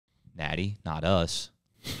Natty, not us.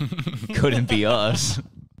 Couldn't be us.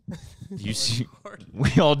 You see, we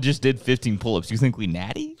all just did 15 pull-ups. You think we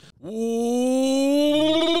natty?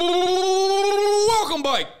 Welcome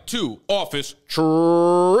back to Office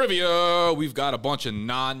Trivia. We've got a bunch of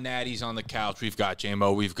non-natties on the couch. We've got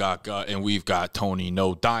J-Mo, we've got Gut, and we've got Tony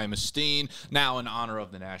No Dimestein. Now, in honor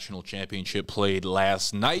of the national championship played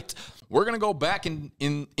last night, we're going to go back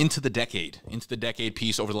into the decade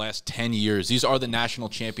piece over the last 10 years. These are the national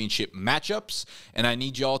championship matchups, and I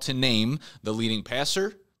need y'all to name the leading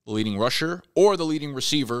passer, the leading rusher, or the leading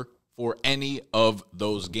receiver for any of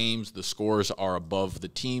those games. The scores are above the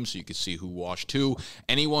team, so you can see who washed who.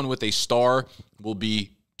 Anyone with a star will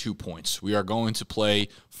be 2 points. We are going to play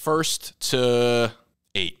 1st to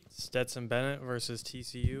 8. Stetson Bennett versus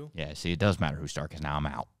TCU. Yeah, see, it does matter who starts because now I'm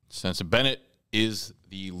out. Stetson Bennett is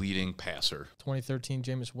the leading passer. 2013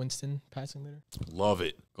 Jameis Winston passing leader. Love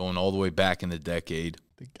it. Going all the way back in the decade.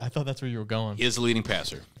 I thought that's where you were going. He is the leading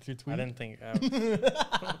passer. I didn't think.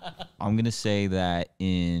 I'm going to say that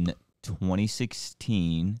in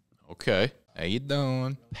 2016, Okay. How you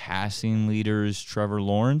doing? passing leaders Trevor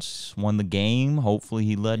Lawrence won the game. Hopefully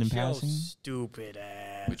he led in Yo, passing. stupid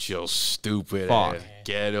ass. With your stupid Fuck. ass.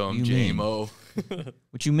 Get him, You J-Mo.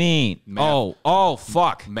 What you mean? Math. Oh,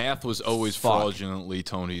 fuck. Math was always Fuck. fraudulently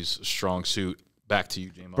Tony's strong suit. Back to you,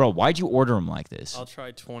 J-Mo. Bro, why'd you order him like this? I'll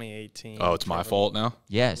try 2018. Oh, it's my fault now?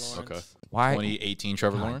 Yes. Lawrence. Okay. Why? 2018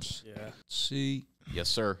 Trevor Lawrence? Yeah. Let's see. Yes,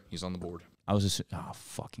 sir. He's on the board. I was just, oh,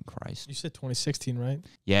 fucking Christ. You said 2016, right?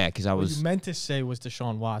 Yeah, because I What was, you meant to say was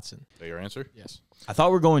Deshaun Watson. Is that your answer? Yes. I thought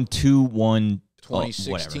we were going 2-1.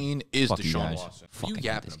 2016 is Fuck you Deshaun guys. Watson. What are Fucking you hate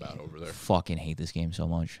yapping this about game. over there? Fucking hate this game so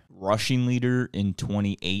much. Rushing leader in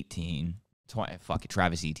 2018. Fuck it,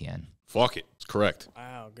 Travis Etienne. Fuck it. It's correct.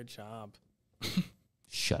 Wow, good job.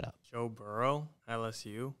 Shut up. Joe Burrow,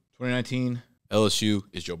 LSU. 2019 LSU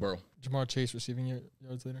is Joe Burrow. Jamar Chase receiving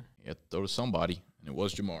yards leader. You had to throw to somebody, and it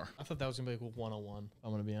was Jamar. I thought that was going to be like 101, I'm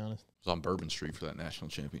going to be honest. It was on Bourbon Street for that national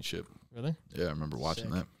championship. Really? Yeah, I remember watching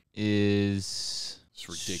Sick. that. Is, It's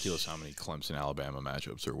ridiculous how many Clemson-Alabama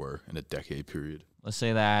matchups there were in a decade period. let's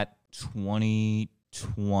say that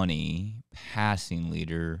 2020 passing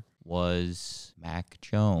leader was Mac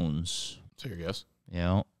Jones. So your guess?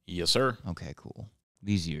 Yeah. Yes, sir. Okay, cool.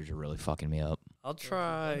 These years are really fucking me up. I'll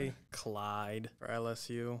try Clyde for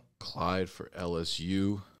LSU. Clyde for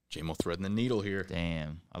LSU. J-Mo threading the needle here.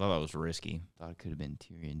 Damn. I thought that was risky. Thought it could have been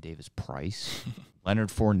Tyrion Davis-Price. Leonard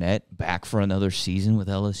Fournette back for another season with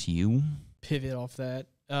LSU. Pivot off that.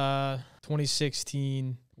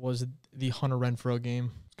 2016 was the Hunter Renfrow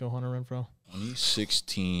game. Let's go Hunter Renfrow.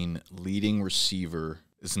 2016 leading receiver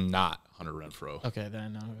is not Hunter Renfrow. Okay, then I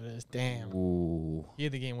know who it is. Damn. Ooh. He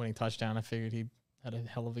had the game-winning touchdown. I figured he had a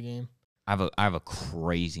hell of a game. I have a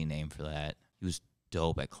crazy name for that. He was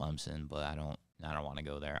dope at Clemson, but I don't want to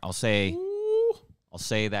go there. I'll say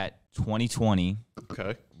that 2020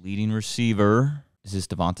 Okay. leading receiver is this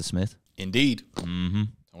Devonta Smith. Indeed. Mm-hmm.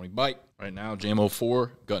 Tony Bite. Right now, J-Mo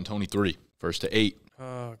 4, Gut and Tony 3. 1st to 8.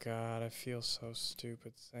 Oh, God, I feel so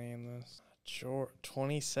stupid saying this.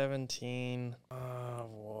 2017. Oh,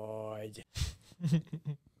 boy.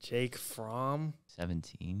 Jake Fromm.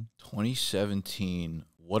 17. 2017.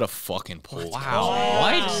 What a fucking pull. Wow.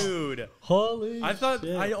 What? Dude. Holy I thought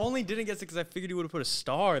I only didn't guess it because I figured you would have put a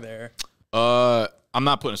star there. I'm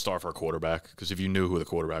not putting a star for a quarterback because if you knew who the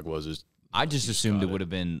quarterback was, I just assumed it would have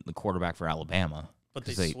been the quarterback for Alabama. But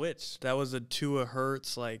they 'Cause they- switched. That was a Tua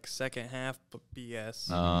Hurts, like, second half, but BS.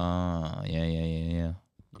 Yeah.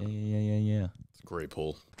 it's a great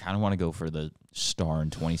pull. Kind of want to go for the star in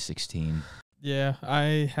 2016. Yeah,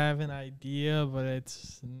 I have an idea, but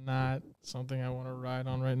it's not something I want to ride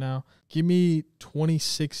on right now. Give me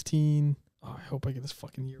 2016. Oh, I hope I get this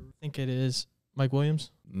fucking year. I think it is Mike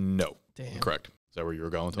Williams. No. Damn. Correct. Is that where you were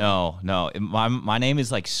going? Tony? No. My name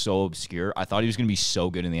is like so obscure. I thought he was going to be so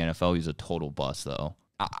good in the NFL. He was a total bust, though.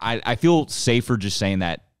 I feel safer just saying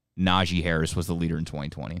that Najee Harris was the leader in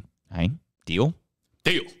 2020. Hey, deal?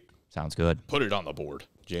 Deal. Sounds good. Put it on the board.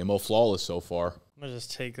 J-Mo flawless so far. I'm going to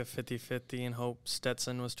just take the 50-50 and hope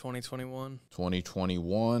Stetson was 2021.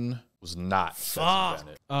 2021 was not Stetson Fuck.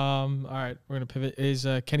 Bennett. All right, we're gonna pivot. Is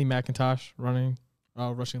Kenny McIntosh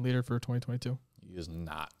rushing leader for 2022? He is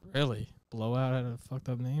not. Really? Blowout had a fucked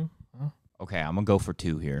up name? Huh? Okay, I'm going to go for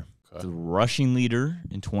 2 here. Okay. The rushing leader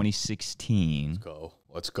in 2016.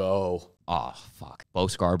 Let's go. Oh, fuck. Bo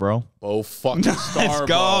Scarborough. Bo fucking Scarborough.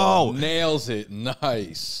 go. Nails it.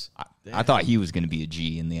 Nice. I thought he was going to be a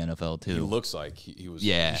G in the NFL, too. He looks like he was.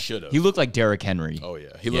 Yeah. He should have. He looked like Derrick Henry. Oh, yeah.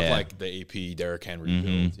 He looked Yeah. like the AP Derrick Henry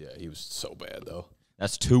build. Yeah, he was so bad, though.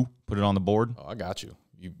 That's 2. Put it on the board. Oh, I got you.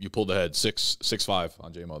 You pulled ahead 6'5"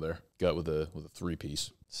 on J-Mo there. Got with a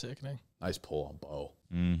 3-piece. Sickening. Nice pull on Bo.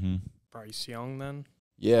 Mm-hmm. Bryce Young then.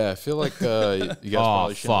 Yeah, I feel like you guys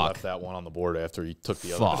probably should have fuck. left that one on the board after he took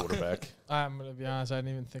the other quarterback. I'm gonna be honest. I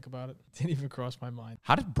didn't even think about it. Didn't even cross my mind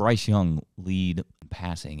How did Bryce Young lead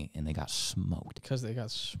passing and they got smoked? because they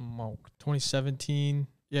got smoked. 2017.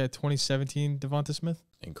 Yeah, 2017. Devonta Smith.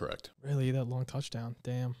 Incorrect. Really, that long touchdown.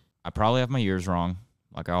 Damn. I probably have my years wrong,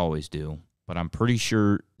 like I always do, but I'm pretty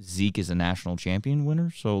sure Zeke is a national champion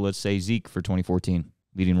winner. So let's say Zeke for 2014,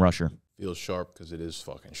 leading rusher. Feels sharp because it is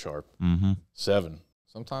fucking sharp. Mm-hmm. 7.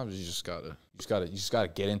 Sometimes you just gotta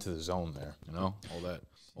get into the zone there. You know,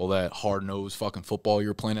 all that hard nosed fucking football you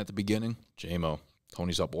were playing at the beginning. J-Mo,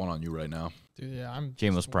 Tony's up 1 on you right now. Dude, yeah, I'm.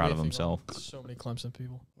 Jameis just proud of whiffing himself. on So many Clemson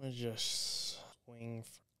people. We're just swing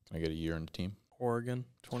Can I get a year in the team? for Oregon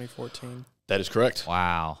 2014. That is correct.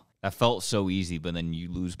 Wow, that felt so easy, but then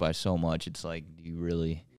you lose by so much. It's like, did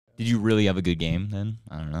you really have a good game then?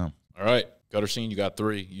 I don't know. All right, Gutter Scene, you got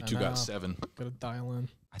 3. You I two know. got 7. Gotta dial in.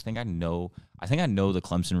 I think I know the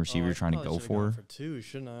Clemson receiver you're trying to go for. For 2,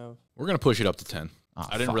 shouldn't I have? We're gonna push it up to 10. Oh,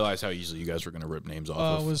 I didn't fuck. realize how easily you guys were gonna rip names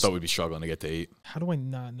off. Thought we'd be struggling to get to 8. How do I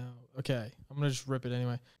not know? Okay, I'm gonna just rip it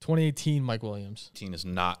anyway. 2018, Mike Williams. 18 is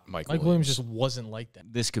not Mike Mike Williams just wasn't like that.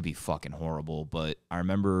 This could be fucking horrible, but I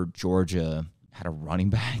remember Georgia had a running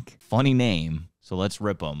back. Funny name, so let's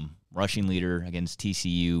rip him. Rushing leader against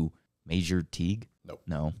TCU, Major Teague? Nope.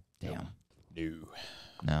 No. Damn. No.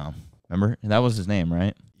 No. Remember? That was his name,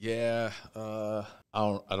 right? Yeah. I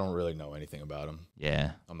don't really know anything about him.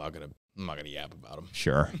 Yeah, I'm not gonna yap about him.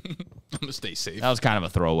 sure. I'm gonna stay safe. That was kind of a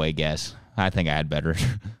throwaway guess. I think I had better.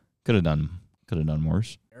 Could have done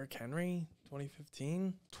worse. Derrick Henry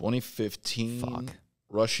 2015. 2015 Fuck.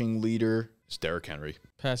 rushing leader is Derrick Henry.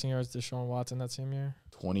 Passing yards, Deshaun Watson that same year.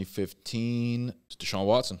 2015 is Deshaun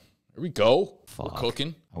Watson. Here we go. Fuck. We're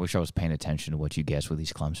cooking. I wish I was paying attention to what you guessed with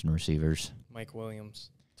these Clemson receivers. Mike Williams.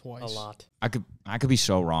 Twice. A lot. I could be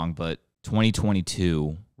so wrong, but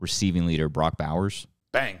 2022 receiving leader Brock Bowers.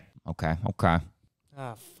 Bang. Okay.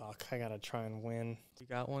 Ah, fuck. I gotta try and win. You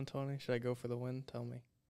got one, Tony? Should I go for the win? Tell me.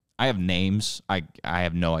 I have names. I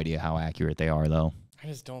have no idea how accurate they are, though. I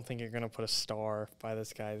just don't think you're gonna put a star by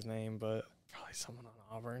this guy's name, but probably someone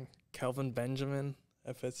on Auburn. Kelvin Benjamin,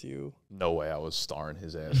 FSU. No way I was starring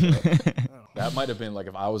his ass up. That might have been like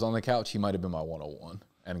if I was on the couch, he might have been my 101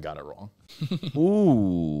 and got it wrong.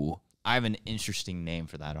 Ooh. I have an interesting name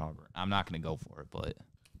for that Auburn. I'm not going to go for it, but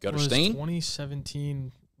Gutter Was Stain.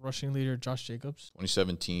 2017 rushing leader Josh Jacobs.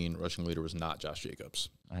 2017 rushing leader was not Josh Jacobs.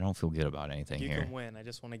 I don't feel good about anything You here. can win. I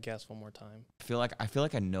just want to guess one more time. I feel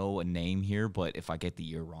like I know a name here, but if I get the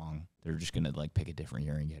year wrong, they're just going to like pick a different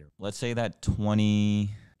year and get it. Let's say that 20.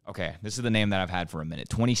 Okay, this is the name that I've had for a minute.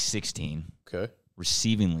 2016 Okay.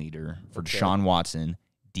 receiving leader for Okay. Deshaun Watson,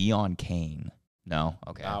 Deion Kane. No?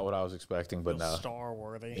 Okay. Not what I was expecting, but no. Star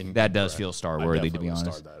worthy. That does feel star-worthy, to be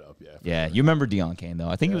honest. Start that up, yeah. Yeah, you remember Deion Kane, though.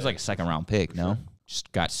 I think he was Yeah, like a second-round pick, no?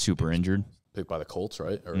 Just got super injured. Picked by the Colts,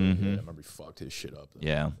 right? Or Mhm. yeah, I remember he fucked his shit up.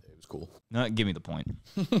 Yeah. It was cool. No, give me the point.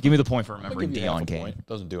 Give me the point for I'll remembering give you half Deion a Kane. point.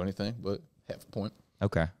 Doesn't do anything, but half a point.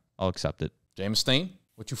 Okay, I'll accept it. James Stain,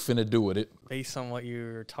 what you finna do with it? Based on what you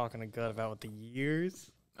were talking to Gut about with the years,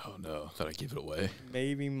 Oh, no. Thought I'd give it away.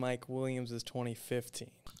 maybe Mike Williams is 2015.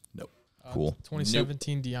 Nope. Cool.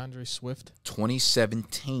 2017 DeAndre Swift.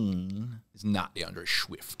 2017 is not DeAndre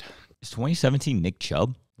Swift. Is 2017 Nick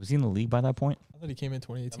Chubb? Was he in the league by that point? I thought he came in That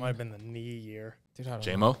 2018. might have been the knee year. Dude, I don't know.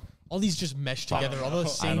 J-Mo? All these just mesh together. All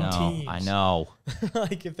those I same know. teams. I know.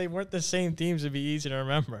 Like if they weren't the same teams, it'd be easy to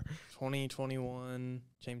remember. 2021,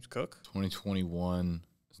 James Cook. 2021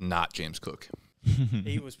 is not James Cook.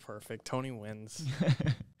 He was perfect. Tony wins.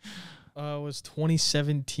 Was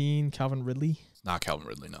 2017 Calvin Ridley? It's not Calvin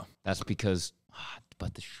Ridley, no. That's because,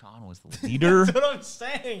 but Deshaun was the leader. That's what I'm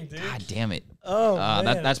saying, dude. God damn it. Oh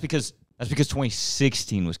man, That's because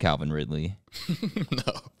 2016 was Calvin Ridley.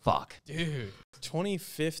 No. Fuck. dude.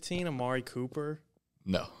 2015, Amari Cooper.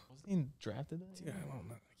 No. Wasn't he drafted that? Dude, I don't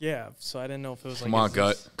know. Yeah, so I didn't know if it was Come like on,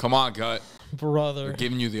 Gut. Come on, Gut. Brother, We're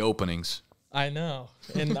giving you the openings. I know,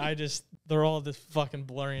 and they're all just fucking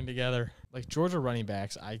blurring together. Like Georgia running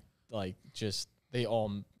backs, they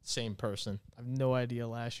all same person. I have no idea.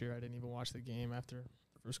 Last year, I didn't even watch the game after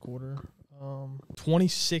the first quarter.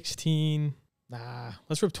 2016,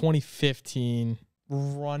 let's rip 2015.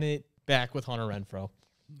 Run it back with Hunter Renfrow.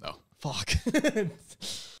 No. Fuck.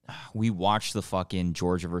 We watched the fucking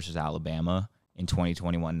Georgia versus Alabama in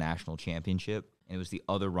 2021 national championship, and it was the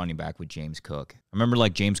other running back with James Cook. I remember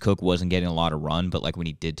like James Cook wasn't getting a lot of run, but like when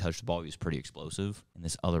he did touch the ball, he was pretty explosive. And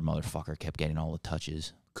this other motherfucker kept getting all the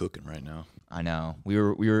touches. Cooking right now. I know. We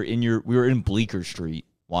were in Bleecker Street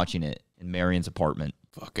watching it in Marion's apartment.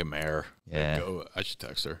 Fucking Mare. Yeah. Go. I should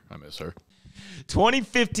text her. I miss her.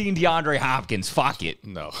 2015 DeAndre Hopkins. Fuck it.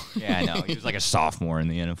 No. Yeah, I know. He was like a sophomore in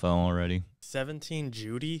the NFL already. 17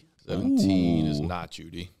 Judy. 17 is Ooh. not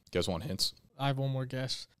Judy. You guys want hints? I have one more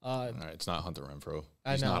guess. All right, it's not Hunter Renfro.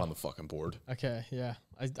 I He's know. not on the fucking board. Okay, yeah.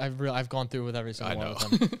 I've gone through with every single I one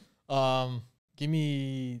know. of them. Give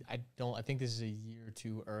me. I think this is a year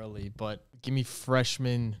too early, but give me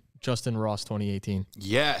freshman Justin Ross 2018.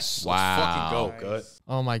 Yes. Wow. Let's fucking go. Nice. Good.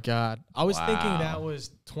 Oh my God. I was thinking Wow. that was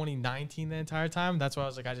 2019 the entire time. That's why I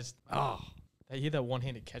was like, he had that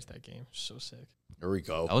one-handed catch that game. So sick. Here we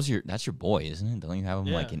go. That's your boy, isn't it? Don't you have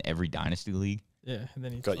him like Yeah. in every dynasty league? Yeah, and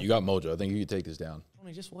then he. You got Mojo. I think you can take this down.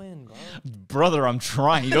 Tony, just win, bro. Brother, I'm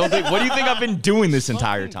trying. You don't think? What do you think I've been doing this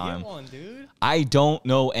entire Fucking time? Get one, dude. I don't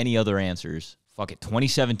know any other answers. Fuck it.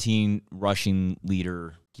 2017 rushing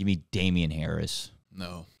leader. Give me Damian Harris.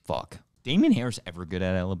 No. Fuck. Damian Harris ever good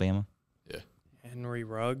at Alabama? Yeah. Henry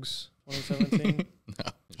Ruggs, 2017.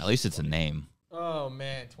 At least it's a name. Oh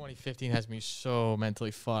man, 2015 has me so mentally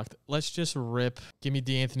fucked. Let's just rip. Give me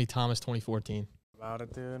DeAnthony Thomas 2014. About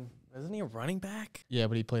it, dude. Isn't he a running back? Yeah,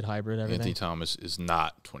 but he played hybrid everything. Anthony Thomas is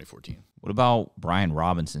not 2014. What about Brian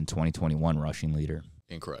Robinson, 2021 rushing leader?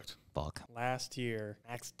 Incorrect. Fuck. Last year,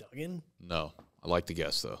 Max Duggan? No. I like the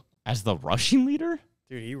guess, though. As the rushing leader?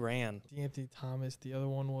 Dude, he ran. DeAnthony Thomas. The other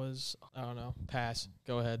one was I don't know. Pass.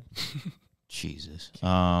 Go ahead. Jesus.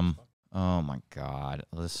 Oh my God.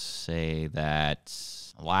 Let's say that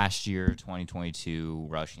last year, 2022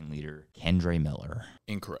 rushing leader, Kendre Miller.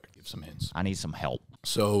 Incorrect. Give some hints. I need some help.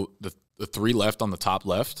 So the three left on the top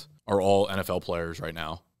left are all NFL players right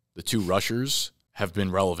now. The two rushers have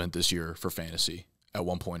been relevant this year for fantasy at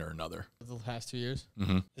one point or another. The past 2 years.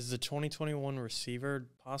 Mm-hmm. Is the 2021 receiver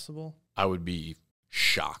possible? I would be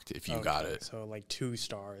shocked if you got Okay, it. So, like, 2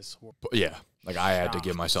 stars. But yeah, like I had to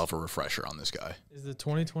give Shocked. myself a refresher on this guy. Is the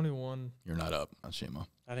 2021? You're not up. Not Shima.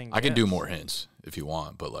 I didn't I can do guess. more hints if you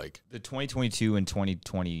want, but like The 2022 and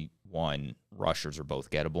 2021 rushers are both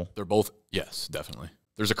gettable. they're both, yes, definitely.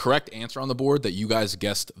 There's a correct answer on the board that you guys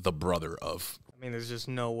guessed the brother of. I mean, there's just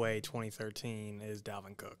no way 2013 is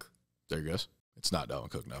Dalvin Cook. There you go. It's not Dalvin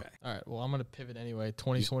Cook, no. Okay. All right. Well, I'm gonna pivot anyway.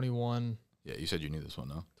 2021. Yeah, you said you knew this one,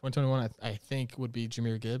 no? 2021. I think would be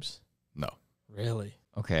Jameer Gibbs. No. Really?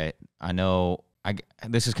 Okay, I know.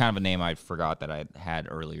 This is kind of a name I forgot that I had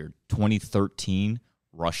earlier. 2013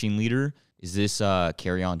 rushing leader. Is this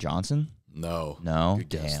Kerryon Johnson? No. No? Good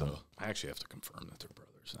guess, Damn. though. I actually have to confirm that they're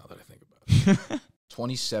brothers now that I think about it.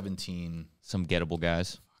 2017. Some gettable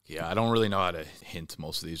guys. Yeah, I don't really know how to hint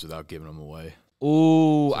most of these without giving them away.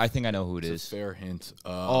 Ooh, I think I know who it It's is. a fair hint.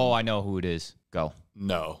 Oh, I know who it is. Go.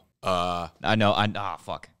 No. I know.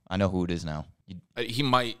 Fuck. I know who it is now. He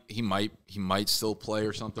might still play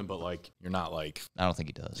or something, but like you're not like I don't think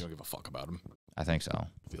he you does. don't give a fuck about him. I think so.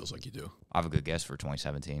 Feels like you do. I have a good guess for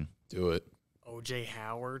 2017. Do it OJ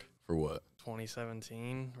Howard, for what?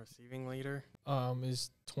 2017 receiving leader. Is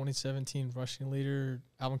 2017 rushing leader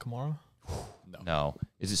Alvin Kamara? No.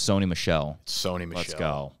 Is it Sony Michelle? Sony Michelle. Let's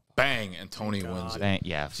go. Bang, and Tony wins it.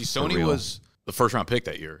 Yeah. See, for Sony real. was the first round pick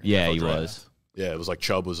that year. Yeah, NFL he draft. was. Yeah, it was like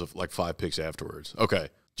Chubb was like 5 picks afterwards. Okay,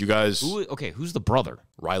 do you guys? Who's the brother?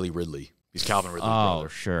 Riley Ridley. He's Calvin Ridley's Oh, brother.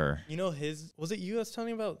 sure. You know was it you that's telling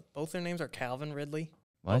me about both their names are Calvin Ridley?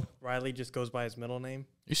 What? Riley just goes by his middle name.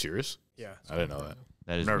 You serious? Yeah. I didn't know that.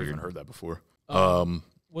 That is I've never weird. even heard that before.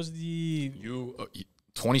 Was the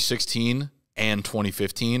 2016 and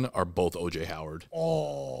 2015 are both OJ Howard.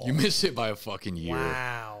 Oh. You missed it by a fucking year.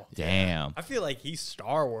 Wow. Damn. I feel like he's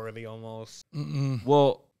star worthy almost.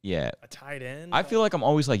 Well, yeah. A tight end. I feel like I'm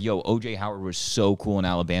always like, yo, OJ Howard was so cool in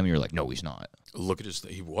Alabama. You're like, no, he's not. Look at his.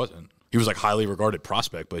 He wasn't. He was like highly regarded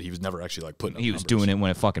prospect, but he was never actually like putting. Up He was numbers. doing it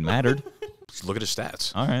when it fucking mattered. Look at his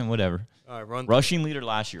stats. All right, whatever. All right, run Rushing leader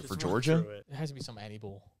last year just for run Georgia. through it. it has to be some Annie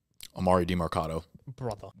Bowl Amari DiMarcado.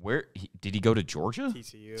 brother. Did he go to Georgia?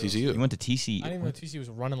 TCU. He TCU. went to I didn't even know TCU. TC was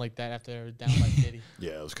running like that after they were down by Diddy.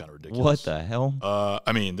 Yeah, it was kind of ridiculous. What the hell?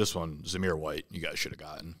 I mean, this one, Zamir White, you guys should have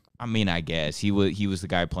gotten. I mean, I guess he was the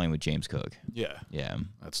guy playing with James Cook. Yeah, Yeah.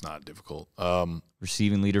 that's not difficult.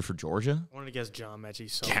 Receiving leader for Georgia. I wanted to guess John Mechie.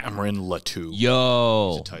 So Cameron Latu.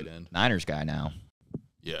 Yo. He's a tight end. Niners guy now.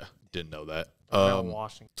 Yeah, didn't know that. Mount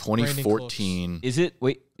Washington. 2014. Is it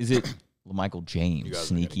LaMichael James? You guys are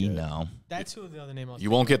Sneaky? gonna get it. No. That's who the other name was.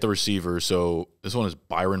 You won't get the receiver, so this one is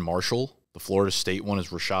Byron Marshall. The Florida State one is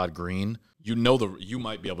Rashad Green. You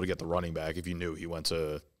might be able to get the running back if you knew he went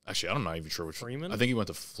to. Actually, I'm not even sure which. Freeman? I think he went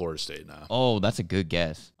to Florida State now. Oh, that's a good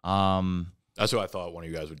guess. That's who I thought one of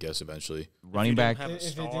you guys would guess eventually. Running back. have a If they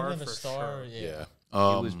star didn't have a for star, sure. yeah.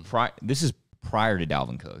 Yeah. It was this is prior to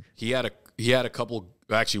Dalvin Cook. He had a couple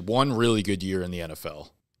Actually, one really good year in the NFL,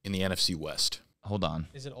 in the NFC West. Hold on.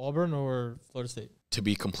 Is it Auburn or Florida State? To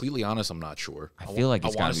be completely honest, I'm not sure. I feel like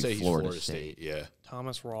it's wanna got to be say he's Florida State. Yeah,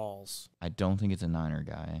 Thomas Rawls. I don't think it's a Niner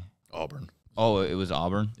guy. Auburn. Oh, it was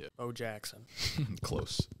Auburn? Bo Jackson.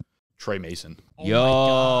 Close. Trey Mason. Oh Yo,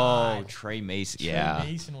 my God. Trey Mason. Trey Yeah.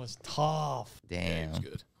 Mason was tough. Yeah, Damn. he was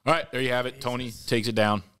good. All right, there you have it. Tony takes it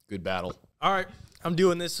down. Good battle. All right, I'm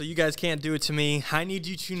doing this so you guys can't do it to me. I need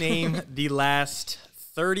you to name the last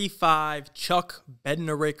 35 Chuck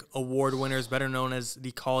Bednarik Award winners, better known as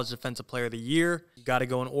the College Defensive Player of the Year. You got to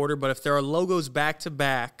go in order, but if there are logos back to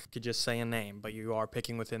back, you could just say a name, but you are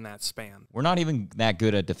picking within that span. We're not even that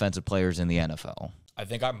good at defensive players in the NFL. I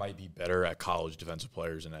think I might be better at college defensive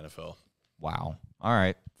players in NFL. Wow. All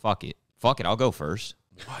right. Fuck it. Fuck it. I'll go first.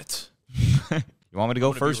 What? You want me to go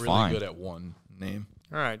I'm gonna first? be really Fine. good at one name.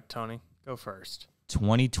 All right, Tony, go first.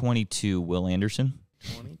 2022 Will Anderson.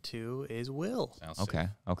 22 is Will. Sounds Okay.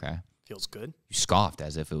 Okay. Feels good. You scoffed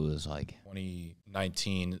as if it was like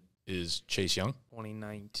 2019 is Chase Young.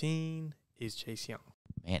 2019 is Chase Young.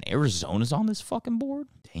 Man, Arizona's on this fucking board?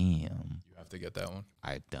 Damn. You have to get that one.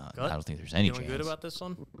 I don't think there's Feeling any chance. good about this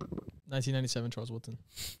one? 1997 Charles Woodson.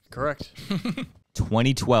 Correct.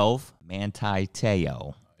 2012 Manti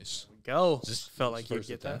Te'o. Nice. Go. Is this Felt like you'd first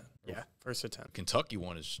get attempt? that. Yeah, first attempt. Kentucky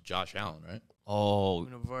one is Josh Allen, right? Oh,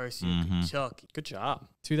 University Mhm. of Kentucky. Good job.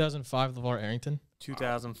 2005 LeVar Arrington.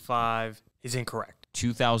 2005 is incorrect.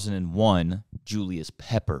 2001 Julius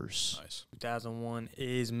Peppers. Nice. 2001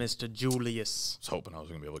 is Mr. Julius. I was hoping I was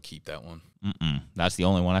going to be able to keep that one. That's the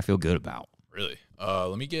only one I feel good about. Really?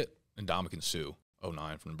 Let me get Ndamukong Suh,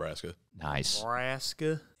 09 from Nebraska. Nice.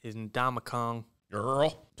 Nebraska is Ndamukong. Girl.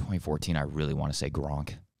 2014, I really want to say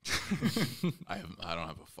Gronk. I don't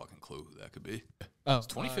have a fucking clue who that could be. Oh,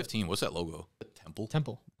 2015, what's that logo? Temple?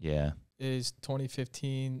 Temple Yeah. is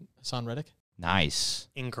 2015 Hassan Reddick. Nice.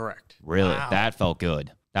 Incorrect. Really? Wow. That felt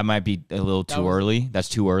good. That might be a little That too was- early. That's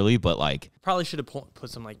too early, but like, Probably should have put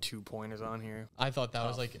some like 2-pointers on here. I thought that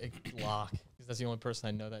was like a lock because that's the only person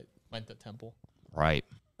I know that went to Temple. right.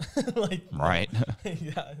 Like, Right.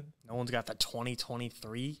 yeah. No one's got the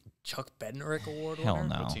 2023 Chuck Bednarik Award Hell winner.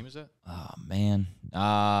 no. What team is that? Oh, man.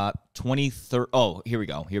 23rd. Oh, here we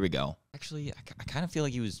go. Here we go. Actually, I kind of feel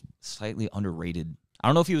like he was slightly underrated. I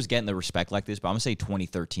don't know if he was getting the respect like this, but I'm going to say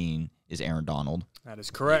 2013 is Aaron Donald. That is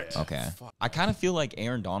correct. Okay. I kind of feel like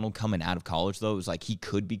Aaron Donald coming out of college, though, was like he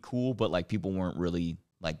could be cool, but like people weren't really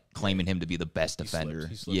like claiming him to be the best defender.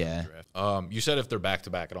 He slipped in Yeah. the draft. You said if they're back to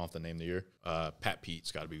back, I don't have to name the year. Pat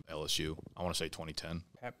Pete's got to be LSU. I want to say 2010.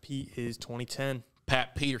 Pat Pete is 2010.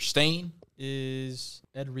 Pat Peter Stain. Is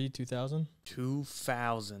Ed Reed 2000?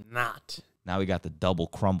 2000. Not. Now we got the double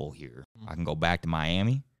crumble here. I can go back to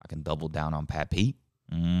Miami. I can double down on Pat Pete.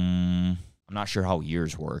 I'm not sure how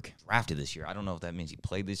years work. Drafted this year. I don't know if that means he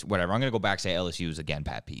played this. Whatever. I'm going to go back and say LSU is again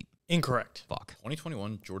Pat Pete. Incorrect. Fuck.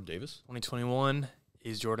 2021, Jordan Davis. 2021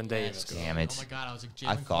 is Jordan Davis. Damn it. Oh my God, I was like,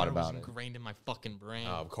 I Jalen thought Carter about was it. ingrained in my fucking brain.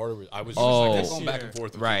 Carter was. I was. Oh. I kept going back and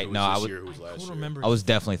forth. Right, Who was no, I this would- year, who was last I year. remember. I was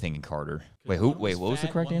definitely thinking Carter. Wait, who? One Wait, what was the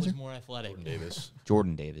fat, correct one answer? Was more athletic. Jordan Davis.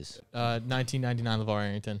 Jordan Davis. 1999 LeVar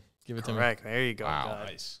Arrington. Give it to me. Correct. There you go. Wow. bud.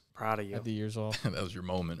 Nice. Proud of you. At the years off. That was your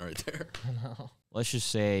moment right there. Let's just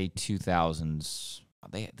say 2000s.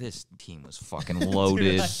 This team was fucking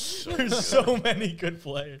loaded. There's so many good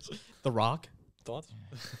players. The Rock. Thoughts?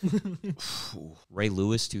 Ray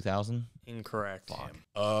Lewis, 2000. Incorrect.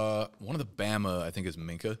 One of the Bama, I think, is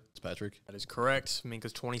Minka Fitzpatrick. That is correct.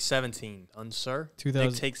 Minka's 2017. Unsir. 2000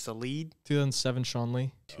 Nick takes the lead. 2007 Sean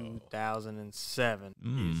Lee. 2007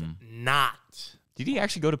 is Mm. not. Did he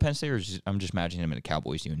actually go to Penn State, or I'm just imagining him in a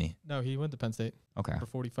Cowboys uni? No, he went to Penn State Okay. for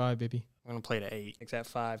 45, baby. I'm going to play to 8. Nick's at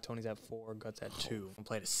 5. Tony's at 4. Guts at 2. I'm going to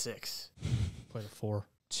play to 6. Played a 4.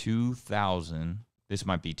 2000. This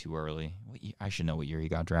might be too early. I should know what year he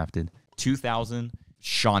got drafted. 2000.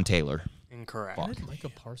 Sean Taylor. Incorrect. Fuck. How did Micah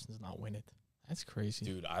Parsons not win it? That's crazy.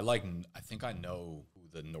 Dude, I think I know who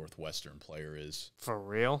the Northwestern player is. For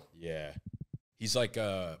real? Yeah. He's like,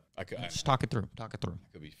 I Just talk it through. Talk it through.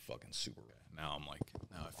 could be fucking super bad. Now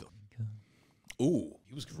I feel. Ooh,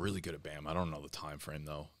 he was really good at Bam. I don't know the time frame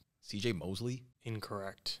though. CJ Mosley.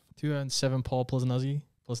 Incorrect. 2007 Paul Plesnowski. Ooh,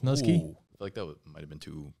 I feel like that might have been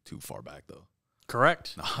too far back though.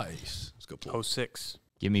 Correct. Nice. Let's go. Pull. 06.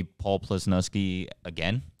 Give me Paul Plesnowski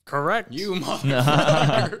again. Correct. You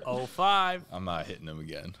motherfucker. 05. I'm not hitting him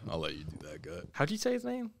again. I'll let you do that, gut. How'd you say his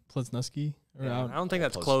name? Plesnowski. Or I don't think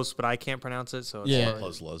that's Plus- close, but I can't pronounce it. So it's Yeah. fine.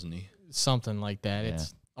 Plus Lesney. something like that. Yeah.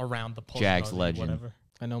 It's around the Jags Plesnowski, legend. Whatever.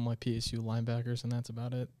 I know my PSU linebackers, and that's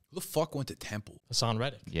about it. Who the fuck went to Temple? Hassan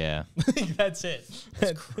Reddick. Yeah. That's it.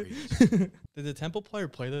 That's crazy. Did the Temple player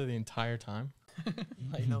play there the entire time?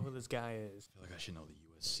 I know who this guy is. I feel like I should know the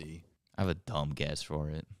USC. I have a dumb guess for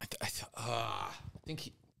it. I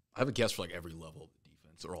think I have a guess for like every level of the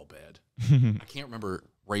defense. They're all bad. I can't remember.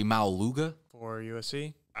 Ray Luga For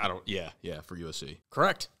USC? I don't. Yeah, for USC.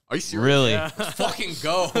 Correct. Are you serious? Really? Yeah. Let's fucking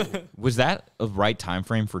go. Was that a right time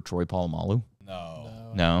frame for Troy Polamalu? No.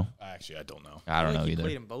 No, Actually, I don't know. I don't know He either.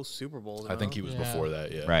 played in both Super Bowls. I think he was Yeah. before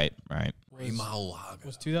that. Yeah. Right. Ray Laga.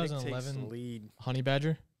 Was Takes 2011 the lead. Honey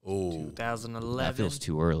Badger? Oh. 2011 That feels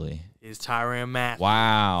too early. is Tyrann Matthew.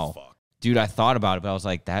 Wow, Fuck. dude, I thought about it, but I was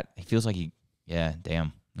like, that. It feels like he. Yeah,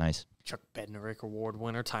 damn, nice. Chuck Bednarik Award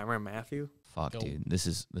winner Tyrann Matthew. Fuck, Go. dude, this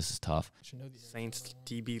is tough. Should know these. Saints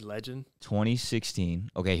DB legend. 2016.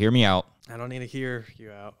 Okay, hear me out. I don't need to hear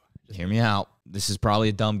you out. Hear me out. This is probably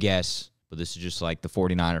a dumb guess, but this is just like the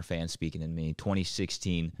 49er fan speaking in me.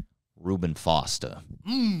 2016, Reuben Foster.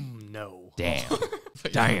 No. Damn.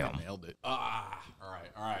 Damn. Nailed it. All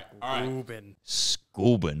right. Ruben.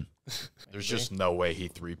 Scoobin. There's just no way he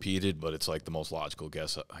three-peated, but it's like the most logical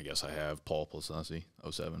guess I guess I have. Paul Placensi,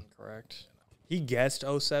 07. Correct. He guessed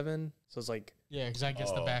 07, so it's like Yeah, because I guess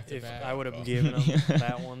the back to if back. I would have given him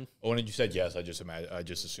that one. Oh, and you said yes. I just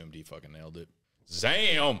assumed he fucking nailed it.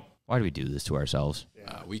 Zam! Why do we do this to ourselves?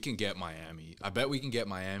 We can get Miami. I bet we can get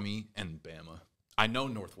Miami and Bama. I know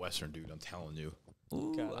Northwestern, dude. I'm telling you.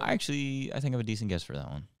 Ooh, I think I have a decent guess for that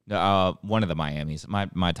one. One of the Miamis.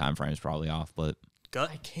 My time frame is probably off, but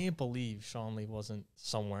I can't believe Sean Lee wasn't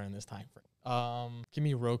somewhere in this time frame. Give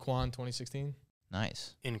me Roquan 2016.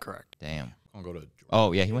 nice. Incorrect. Damn. I'm going to go to Georgia.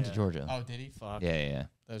 Oh yeah, he went to Yeah. Georgia. Oh, did he? Fuck. Yeah.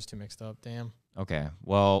 Those two mixed up. Damn. Okay.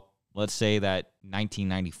 Well, let's say that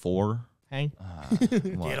 1994. Hank. What?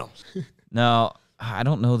 Get him. No, I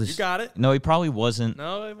don't know this. You got it. No, he probably wasn't.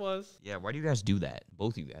 No, it was. Yeah, why do you guys do that?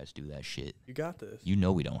 Both of you guys do that shit. You got this. You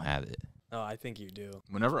know we don't have it. No, I think you do.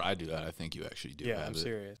 Whenever I do that, I think you actually do Yeah, have I'm it.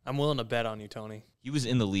 serious. I'm willing to bet on you, Tony. He was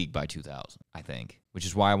in the league by 2000, I think, which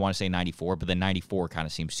is why I want to say 94, but then 94 kind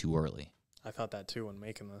of seems too early. I thought that too when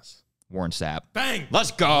making this. Warren Sapp. Bang!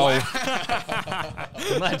 Let's go.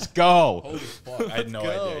 Let's go. Holy fuck. I had no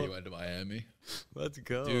go. idea you went to Miami. Let's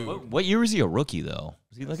go. Dude. What year was he a rookie, though?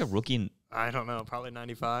 Was he like a rookie in... I don't know. Probably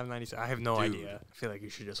 95, 96. I have no Dude. idea. I feel like you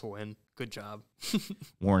should just win. Good job.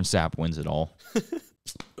 Warren Sapp wins it all.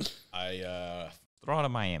 I Throw out a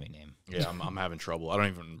Miami name. yeah, I'm having trouble. I don't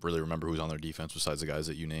even really remember who's on their defense besides the guys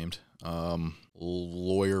that you named.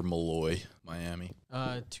 Lawyer Malloy, Miami.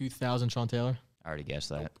 2000 Sean Taylor. I already guessed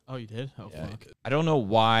that. Oh, you did? Oh, Yeah, fuck. I don't know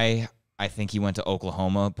why I think he went to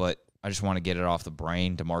Oklahoma, but I just want to get it off the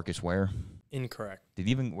brain. DeMarcus Ware. Incorrect.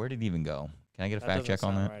 Where did he even go? Can I get a fact doesn't check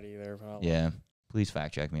on sound that? Right either, probably. Yeah. Please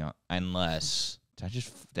fact check me on. Unless did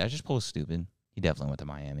I just pull a stupid? He definitely went to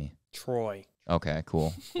Miami. Troy. Okay,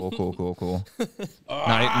 cool. Cool.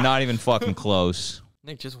 Not even fucking close.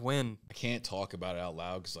 Nick, just win. I can't talk about it out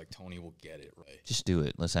loud because like Tony will get it right. Just do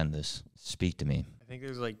it. Let's end this. Speak to me. I think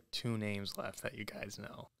there's like 2 names left that you guys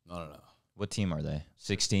know. No. What team are they?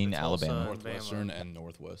 16, Tulsa. Alabama. Northwestern and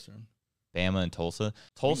Northwestern. Bama and Tulsa. You know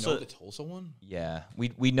Tulsa. the Tulsa one? Yeah.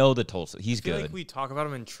 We know the Tulsa. He's I feel good. like we talk about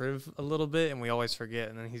him in Triv a little bit, and we always forget,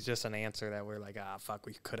 and then he's just an answer that we're like, fuck,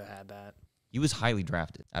 we could have had that. He was highly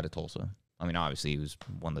drafted out of Tulsa. I mean, obviously, he was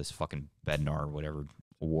won this fucking Bednar or whatever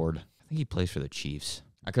award. I think he plays for the Chiefs.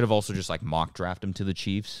 I could have also just like mock draft him to the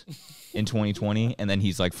Chiefs in 2020, and then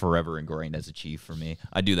he's like forever ingrained as a Chief for me.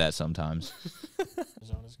 I do that sometimes.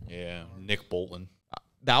 Arizona's good. Yeah, Nick Bolton.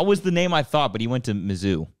 That was the name I thought, but he went to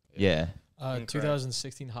Mizzou. Yeah. Incorrect.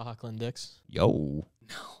 2016 HaHa Glenn Dix. Yo.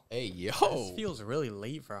 Hey, yo. This feels really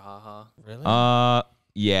late for haha. Really?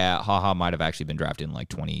 Yeah, haha might have actually been drafted in like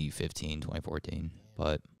 2015, 2014.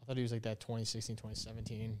 But I thought he was like that 2016,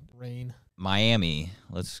 2017 reign. Miami,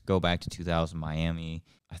 let's go back to 2000 Miami.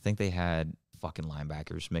 I think they had fucking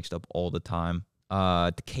linebackers mixed up all the time.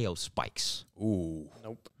 The KO Spikes. Ooh.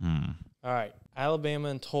 Nope. Hmm. All right. Alabama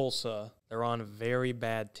and Tulsa, they're on very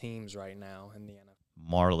bad teams right now in the NFL.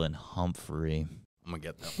 Marlon Humphrey. I'm going to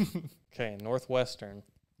get that one. Okay, Northwestern.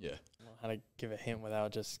 Yeah. I don't know how to give a hint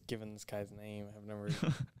without just giving this guy's name. I've never.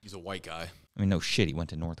 He's a white guy. I mean, no shit, he went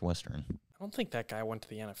to Northwestern. I don't think that guy went to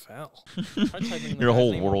the NFL. Try typing in the Your guy's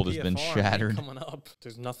whole name on world has been PFR, it ain't shattered. Coming up.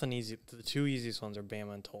 There's nothing easy. The 2 easiest ones are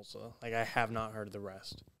Bama and Tulsa. Like, I have not heard of the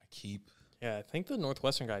rest. I keep. Yeah, I think the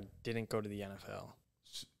Northwestern guy didn't go to the NFL.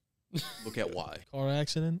 Look at why. Car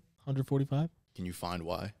accident, 145. Can you find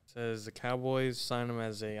why? Says the Cowboys signed him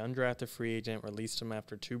as a undrafted free agent, released him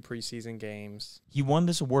after 2 preseason games. He won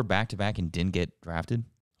this award back-to-back and didn't get drafted?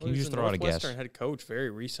 Oh, Can you he was just the throw out a guess? Northwestern head coach very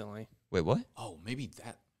recently Wait, what? Oh, maybe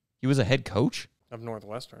that. He was a head coach? of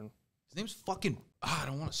Northwestern. His name's fucking. I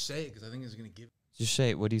don't want to say it because I think it's going to give. Just say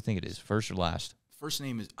it. What do you think it is? First or last? First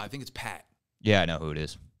name is. I think it's Pat. Yeah, I know who it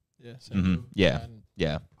is. Yeah. Yeah.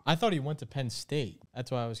 Yeah. I thought he went to Penn State. That's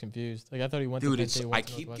why I was confused. Like I thought he went to Penn State. I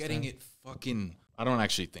keep getting it fucking. I don't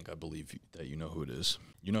actually think I believe that you know who it is.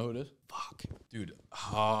 You know who it is? Fuck, dude.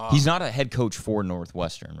 He's not a head coach for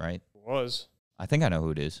Northwestern, right? Was. I think I know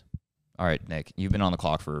who it is. All right, Nick, you've been on the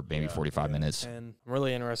clock for maybe 45 minutes. And I'm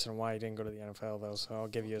really interested in why he didn't go to the NFL, though, so I'll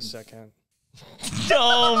give you a second.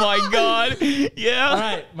 Oh, my God. Yeah. All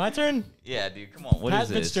right, my turn. Yeah, dude, come on. What Pat is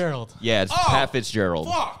this? Fitzgerald. Yeah, it's Pat Fitzgerald.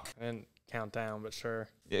 Fuck. I didn't count down, but sure.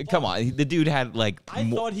 Yeah, come on. The dude had, like... I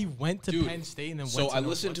thought he went to Dude, Penn State and then So went to I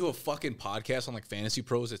listened to a fucking podcast on like Fantasy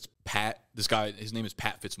Pros. It's Pat. This guy, his name is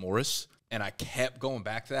Pat Fitzmaurice, and I kept going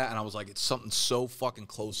back to that, and I was like, it's something so fucking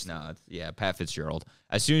close. No, yeah, Pat Fitzgerald.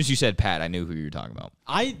 As soon as you said Pat, I knew who you were talking about.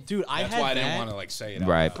 I That's had why I that didn't want to like say it.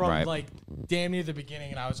 Right. from like damn near the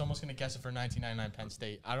beginning, and I was almost gonna guess it for 1999 Penn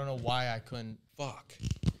State. I don't know why I couldn't. Fuck.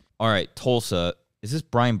 All right, Tulsa. Is this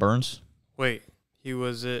Brian Burns? Wait, he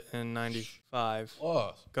was it in 95.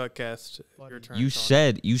 Oh. Gutcast, your turn.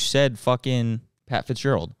 You said fucking Pat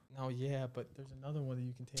Fitzgerald. No, yeah, but there's another one that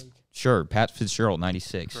you can take. Sure, Pat Fitzgerald,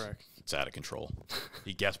 96. Correct. It's out of control.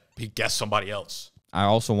 He guessed somebody else. I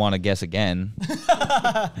also want to guess again.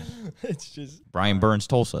 It's just Brian Burns,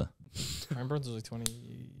 Tulsa. Brian Burns was like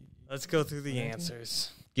 20. Let's go through the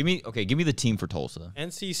answers. Give me the team for Tulsa.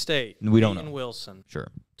 NC State. We don't Peyton know. Wilson. Sure.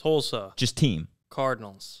 Tulsa. Just team.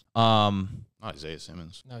 Cardinals. Isaiah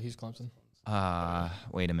Simmons. No, he's Clemson.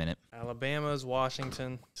 Wait a minute. Alabama's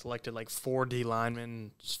Washington. Selected like 4 D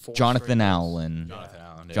linemen. Jonathan Allen. Jonathan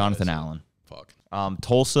Allen. Yeah, Jonathan that's it. Allen. Fuck.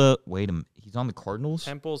 Tulsa, wait a minute. He's on the Cardinals?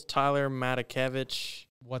 Temple's Tyler Matakevich.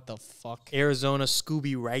 What the fuck? Arizona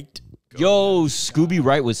Scooby Wright. Yo, Scooby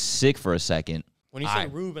Wright was sick for a second. When you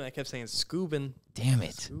said Ruben, I kept saying Scoobin. Damn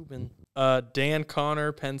it. Scoobin. Dan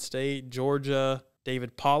Connor, Penn State. Georgia.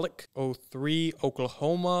 David Pollock. 03,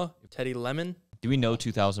 Oklahoma. Teddy Lemon. Do we know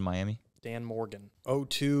 2000 Miami? Dan Morgan.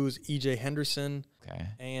 02's EJ Henderson. Okay.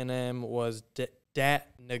 A&M was Dat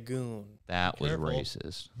Nagoon. That was Careful.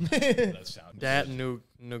 racist. That sounds Dat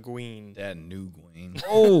Nagoon. That new Gwen.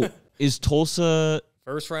 Oh, is Tulsa...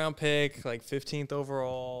 First round pick, like 15th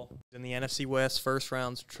overall. In the NFC West, first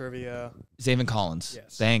round trivia. Zayvon Collins.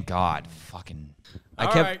 Yes. Thank God. Fucking... All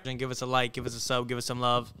right. And give us a like, give us a sub, give us some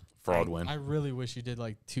love. Fraud win. I really wish you did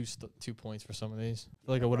like 2 points for some of these. I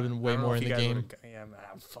feel like I would have been way more in the game. Yeah,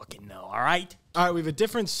 I fucking know. All right. All right, we have a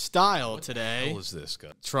different style What today. is this guy?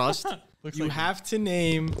 Trust. Looks You like- have to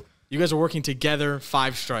name. You guys are working together.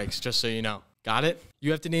 5 strikes, just so you know. Got it?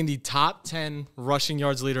 You have to name the top 10 rushing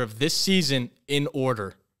yards leader of this season in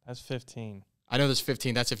order. That's 15. I know there's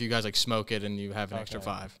 15. That's if you guys like smoke it and you have an extra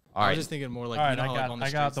 5. All I right. was just thinking more like All you right, know how, like, on the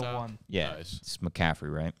I got street the style. one. Yeah. Nice. It's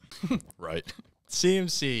McCaffrey, right? Right.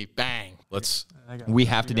 CMC, bang. Let's. We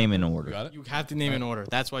have to name it in You order. got it? You have to name in order.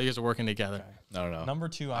 That's why you guys are working together. No. Number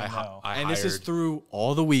 2, I know. I And this is hired- through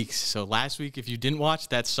all the weeks. So last week, if you didn't watch,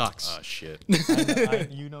 that sucks. Shit.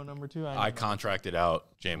 You know number 2. I know I number contracted out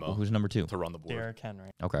JMO Who's number 2? to run the board. Derrick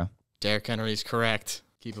Henry. Okay. Derrick Henry is correct.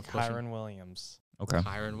 Keep it pushing. Kyron Williams. Okay.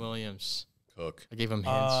 Kyron Williams. Cook. I gave him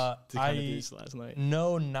hints to kind of do this last night.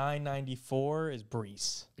 No 994 is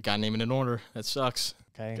Brees. I got naming in order. That sucks.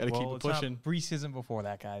 Okay. Gotta keep it it's not- pushing. Brees isn't before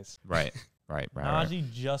that, guys. Right. Right.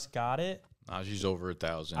 Najee just got it. Najee's over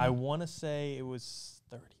 1,000. I want to say it was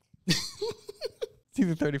 30. It's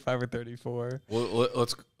either 35 or 34. Well,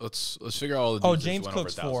 let's figure out all the. Oh, dudes that James went over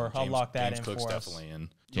Cook's 1,000. 4. I'll lock that James in Cook's for us. definitely in.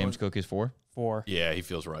 James Cook is 4? 4. Yeah, he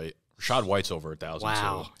feels right. Rashad White's over 1,000.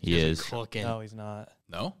 Wow. Too. He You guys are is. cooking. No, he's not.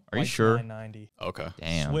 No. Are you White's sure? 990. Okay.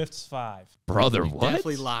 Damn. Swift's 5. Brother, We what?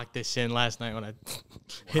 definitely locked this in last night when I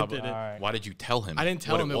hit it. All right. Why did you tell him? I didn't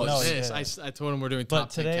tell what him it was. was No, he this. didn't. I told him we're doing But top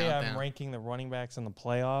 10 today countdown. I'm ranking the running backs in the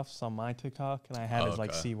playoffs on my TikTok, and I had to like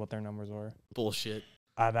Okay. see what their numbers were. Bullshit.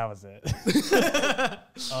 That was it.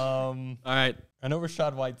 All right. I know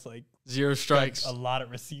Rashad White's like 0 strikes. a lot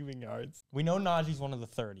of receiving yards. We know Najee's one of the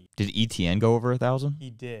 30. Did ETN go over 1,000? He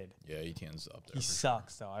did. Yeah, ETN's up there. He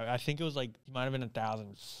sucks though. I think it was like he might have been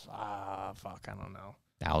 1,000. Fuck, I don't know.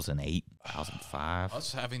 1,008, 1,005.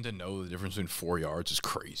 Us having to know the difference between 4 yards is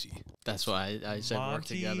crazy. That's why I said work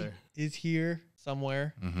together. is here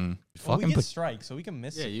somewhere. Mm-hmm. Well, Fucking we get Pa- strikes, so we can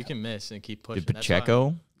miss. Yeah, it. you can miss and keep pushing. Did That's why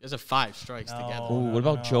Pacheco? There's a 5 strikes No. together. Ooh, no, what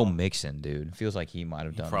about no. Joe Mixon, dude? Feels like he might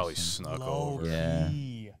have He done probably some- snuck Low over. Yeah.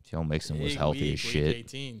 key. Joe Mixon was Big healthy week, as week shit.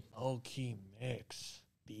 18. Low key mix.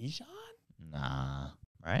 Bijan? Nah.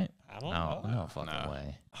 Right? I don't No, know. no fucking Nah.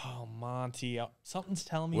 way. Oh, Monty. Something's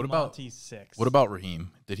telling me What about- Monty's 6. What about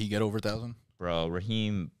Raheem? Did he get over 1,000? Bro,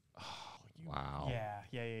 Raheem. Wow.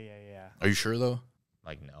 Yeah. Are you sure though?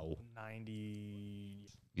 Like, no. 90.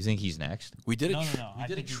 You think he's next? We did No. We I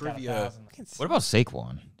did a think he's got trivia. 1,000. What about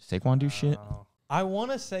Saquon? Does Saquon do shit? I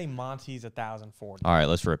want to say Monty's 1,040. All right,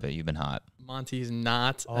 let's rip it. You've been hot. Monty's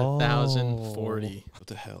not Oh. 1,040. What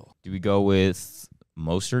the hell? Do we go with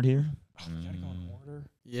Mostert here? We gotta go in order.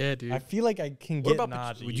 Yeah, dude. I feel like I can What get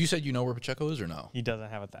about Najee. you said you know where Pacheco is or no? He doesn't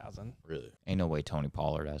have 1,000. Really? Ain't no way Tony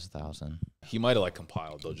Pollard has 1,000. He might have like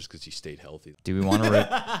compiled though, just because he stayed healthy. Do we want to rip?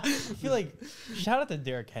 I feel like shout out to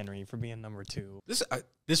Derrick Henry for being number 2. this running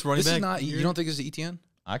This back is not. here, You don't think it's ETN?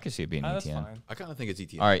 I could see it being That's ETN. fine. I kind of think it's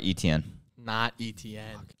ETN. All right, ETN. not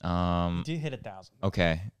ETN. He did hit 1,000.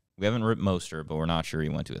 Okay. We haven't ripped Mostert, but we're not sure he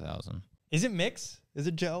went to 1,000. Is it Mix? Is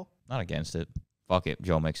it Joe? Not against it. Fuck it,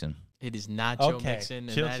 Joe Mixon. It is not Joe Okay. Mixon.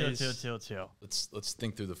 And Chill. Let's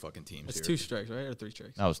think through the fucking teams. That's here. 2 strikes, right? Or 3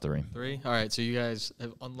 strikes? That was 3. 3? All right, so you guys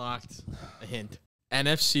have unlocked a hint.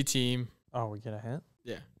 NFC team. Oh, we get a hint?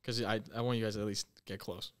 Yeah, because I want you guys to at least get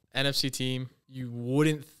close. NFC team, you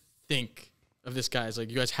wouldn't think of this guy as like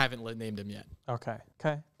you guys haven't named him yet. Okay.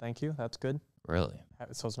 Thank you. That's good. Really?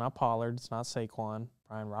 So it's not Pollard. It's not Saquon.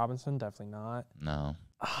 Brian Robinson, definitely not. No.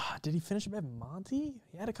 Did he finish above Monty?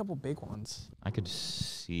 He had a couple big ones. I could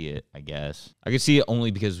see it, I guess. I could see it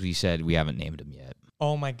only because we said we haven't named him yet.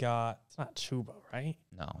 Oh, my God. It's not Chuba, right?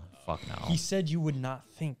 No. Fuck no. He said you would not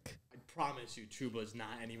think. I promise you, Chuba's not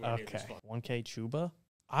anywhere Okay. 1K Chuba?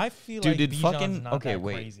 I feel Dude, like did Bijan's fucking... not Okay, that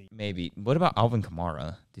wait. crazy. Maybe. What about Alvin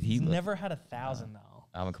Kamara? Did he... He's never had 1,000, though.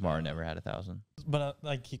 Alvin Kamara never had 1,000. But,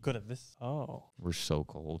 like, he could have this. Oh. We're so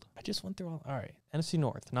cold. I just went through all right. NFC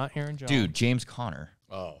North, not Aaron Jones. Dude, James Conner.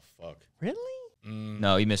 Oh fuck. Really?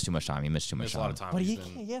 No, he missed too much time. He missed too much Missed a lot time. of time. But He's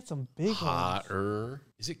he been had some big ones. hotter.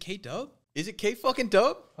 Is it K Dub? Is it K fucking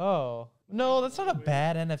Dub? Oh. No, that's not a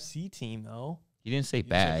bad NFC team, though. He didn't say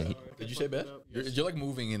bad. He- Did you say bad? You're like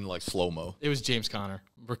moving in like slow mo. It was James Conner.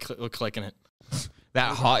 We're clicking it.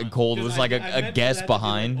 that hot and cold was like a guess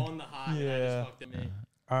behind. On the high, Yeah.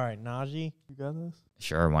 All right, Najee, you got this?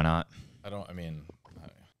 Sure, why not? I mean,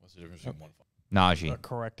 what's the difference between one? Najee. A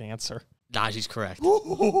correct answer. Najee's correct.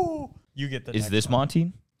 You get the Is next this one.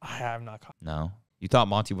 Monty? I have not caught. No. You thought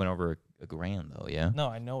Monty went over a grand, though, yeah? No,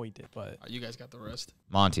 I know he did, but You guys got the rest.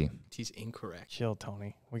 Monty. He's incorrect. chill,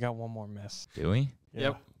 Tony. We got one more miss. Do we?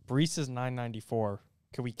 Yep. Brees is 994.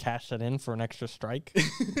 Could we cash that in for an extra strike?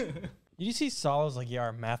 You see Salah's like, yeah,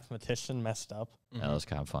 our mathematician messed up. That was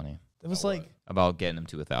kind of funny. It was like, About getting him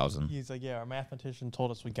to 1,000. he's like, yeah, our mathematician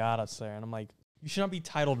told us we got us there. And I'm like, you should not be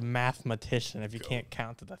titled mathematician if you can't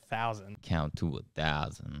count to the 1,000. Count to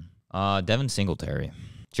 1,000. Devin Singletary.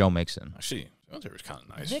 Joe Mixon. Actually, Singletary was kind of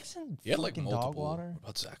nice. Nixon He had like fucking multiple. dog water. What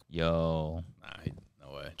about Zach? Yo.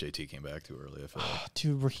 No way. JT came back too early. I feel like.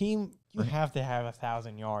 Dude, Raheem, you have to have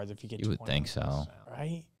 1,000 yards if you get You would think so. 21%,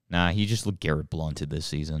 right? Nah, he just looked Garrett Blunted this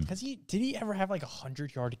season. Did he ever have like a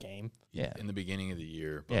 100-yard game? Yeah. In the beginning of the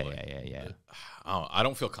year. But Yeah. I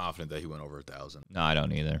don't feel confident that he went over 1,000. No, I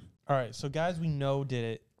don't either. All right, so guys we know did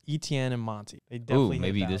it. ETN and Monty. They Ooh, definitely hit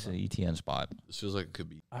maybe this is 1,000. an ETN spot. This feels like it could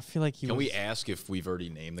be. I feel like he Can was. we ask if we've already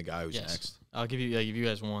named the guy who's Yes. next? I'll give you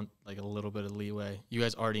guys want like a little bit of leeway. You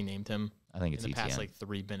guys already named him I think in it's the ETN. past like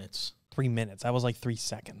 3 minutes. 3 minutes. That was like 3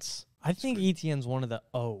 seconds. I think ETN's one of the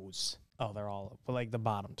O's. Oh, they're all, but like the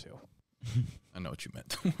bottom two. I know what you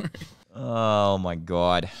meant. Don't worry. Oh, my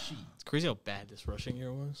God. It's crazy how bad this rushing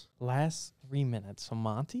year was. Last 3 minutes. So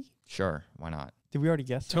Monty? Sure, why not? Did we already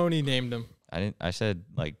guess? that? Tony named him. I said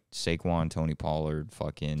like Saquon, Tony Pollard,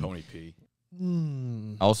 fucking. Tony P.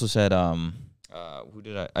 I also said who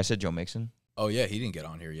did I? I said Joe Mixon. Oh yeah, he didn't get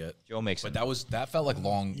on here yet. Joe Mixon. But that felt like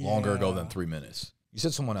longer ago than Yeah. 3 minutes. You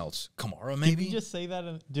said someone else. Kamara Did maybe? we just say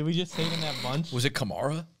that? Did we just say it in that bunch? Was it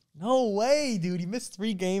Kamara? No way, dude. He missed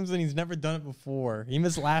 3 games and he's never done it before. He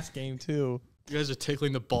missed last game too. You guys are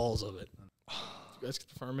tickling the balls of it. You guys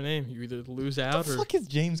confirm a name. You either lose What out the or fuck is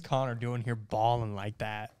James Conner doing here balling like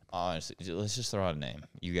that? Honestly, let's just throw out a name.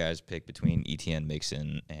 You guys pick between ETN,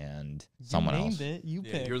 Mixon, and You someone named else. it. You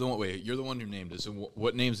Yeah, picked. you're the one. Wait, you're the one who named it. So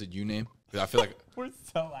what names did you name? 'Cause I feel like We're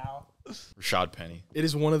so out. Rashad Penny. it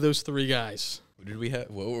is one of those 3 guys. Who did we have?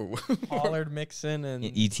 Whoa. Pollard, Mixon, and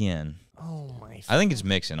ETN. oh my. I think it's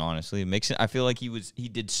Mixon, honestly. Mixon. I feel like he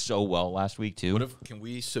did so well last week too. What if can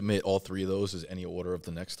we submit all 3 of those as any order of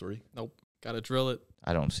the next 3? Nope. Gotta drill it.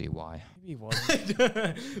 I don't see why. Maybe he wasn't.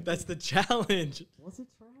 That's the challenge. Was it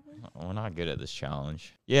Travis? We're not good at this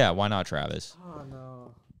challenge. Yeah, why not Travis? Oh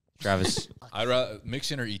no. Travis. I'd rather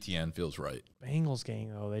Mixon or ETN feels right. Bengals game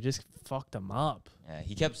though, they just fucked him up. Yeah,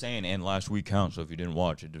 he kept saying, and last week counts. So if you didn't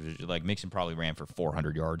watch it, like Mixon probably ran for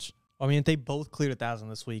 400 yards. I mean, if they both cleared 1,000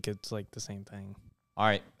 this week, it's like the same thing. All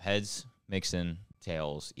right, heads, Mixon,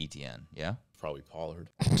 tails, ETN. Yeah, Probably Pollard.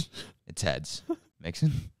 it's heads.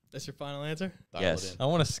 Mixon. That's your final answer? Dial Yes. it in. I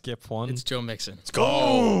want to skip one. It's Joe Mixon. Let's go.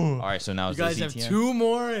 All right, so now You is guys this have ETN? 2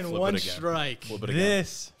 more and Flip it 1 again. strike. Flip it again.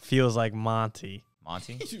 This feels like Monty.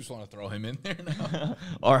 Monty. You just want to throw him in there now.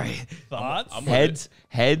 All right. Thoughts? I'm with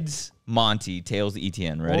Heads, Monty, tails,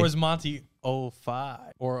 ETN. Ready? Or was Monty 05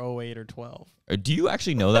 or 08 or 12? Do you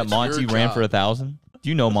actually know that That's Monty your ran job. for 1,000? Do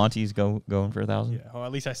you know Monty's going for 1,000? Yeah. Well,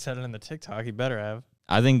 at least I said it in the TikTok. He better have.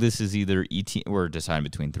 I think this is either ETN. We're deciding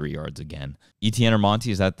between 3 yards again. ETN or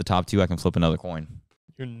Monty. Is that the top 2? I can flip another coin.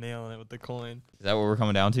 You're nailing it with the coin. Is that what we're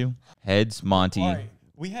coming down to? Heads, Monty. All right.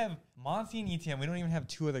 We have Monty and ETN. We don't even have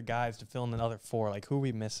 2 other guys to fill in the other 4. Like, who are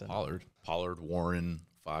we missing? Pollard, Warren,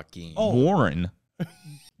 fucking. Oh. Warren.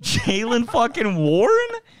 Jalen fucking Warren?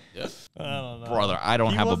 Yeah. I don't know. Brother, I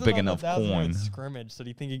don't He have a wasn't big on the enough 1,000 yard coin. scrimmage. So do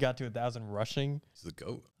you think he got to 1,000 rushing? He's the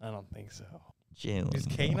GOAT. I don't think so. Jalen. Is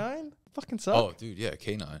K9? Fucking suck. Oh, dude, yeah,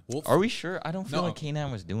 K9. Well, Are we sure? I don't feel No. like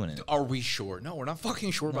K9 was doing it. are we sure? No, we're not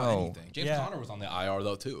fucking sure about No. anything. James Yeah. Conner was on the IR,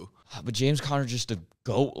 though, too. But James Conner just a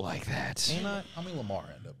goat like that. K9? How many Lamar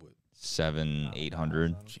end up with? 700,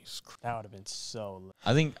 800. Jesus Christ. That would have been so low.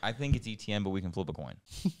 I think it's ETN, but we can flip a coin.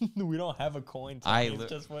 We don't have a coin. I It's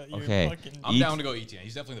just what you're okay. fucking. I'm Eat- down to go ETN.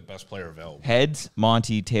 He's definitely the best player available. Heads,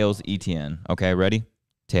 Monty, tails, ETN. Okay, ready?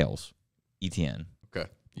 Tails, ETN. Okay.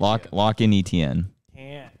 Lock in ETN.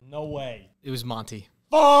 Can't. No way. It was Monty.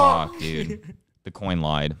 Fuck, dude. The coin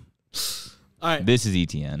lied. All right. This is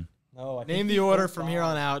ETN. No. I Name think the he's order 05. from here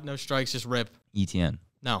on out. No strikes, just rip. ETN.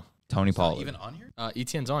 No. Tony Is that Pollard. even on here?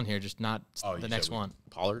 ETN's on here, just not Oh, you the next said we- one.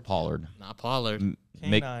 Pollard? Pollard. Not Pollard.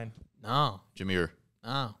 Make K9. No. Jameer.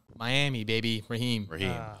 No. Miami, baby. Raheem.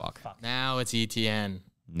 Raheem. fuck. Now it's ETN.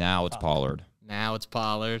 Now it's Pollard. Now it's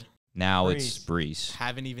Pollard. Now it's Brees.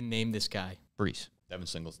 Haven't even named this guy. Brees. Devin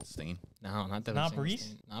Singleton. No, not Devin Not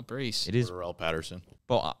Singleton. Not Brees. It is. Terrell Patterson.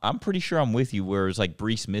 Well, I'm pretty sure I'm with you. Whereas like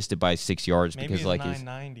Brees missed it by 6 yards Maybe because it's like his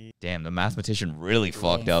 990. damn the mathematician really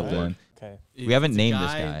fucked up then. Okay. We haven't It's a named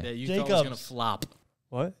this guy. that you thought was going to Jacobs. flop,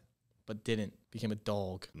 What? but didn't. Became a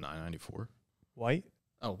dog. 994. White?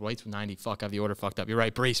 Oh, White's 90. Fuck, I have the order fucked up. You're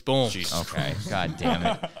right. Brees. Boom. Okay. God damn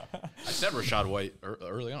it. I said Rashad White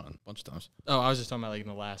early on, a bunch of times. Oh, I was just talking about like in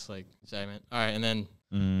the last like segment. All right, and then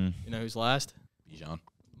Mm, you know who's last? Bijan.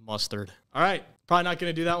 Mustard. All right. Probably not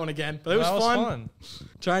going to do that one again, but it was, That was fun.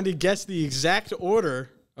 Trying to guess the exact order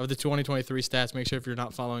of the 2023 stats. Make sure if you're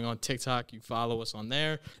not following on TikTok, you follow us on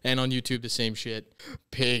there. And on YouTube, the same shit.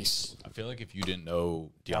 Peace. I feel like if you didn't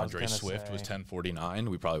know I was DeAndre gonna Swift was say. 1049,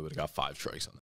 we probably would have got 5 strikes on that.